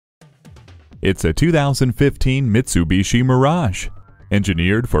It's a 2015 Mitsubishi Mirage.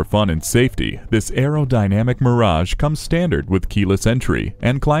 Engineered for fun and safety, this aerodynamic Mirage comes standard with keyless entry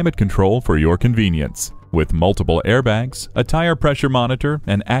and climate control for your convenience. With multiple airbags, a tire pressure monitor,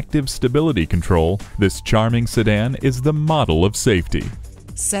 and active stability control, this charming sedan is the model of safety.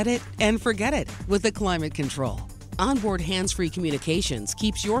 Set it and forget it with the climate control. Onboard hands-free communications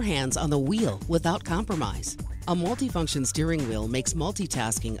keeps your hands on the wheel without compromise. A multifunction steering wheel makes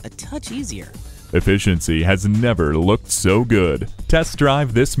multitasking a touch easier. Efficiency has never looked so good. Test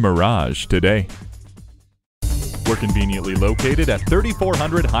drive this Mirage today. We're conveniently located at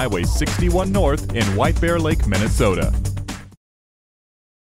 3400 Highway 61 North in White Bear Lake, Minnesota.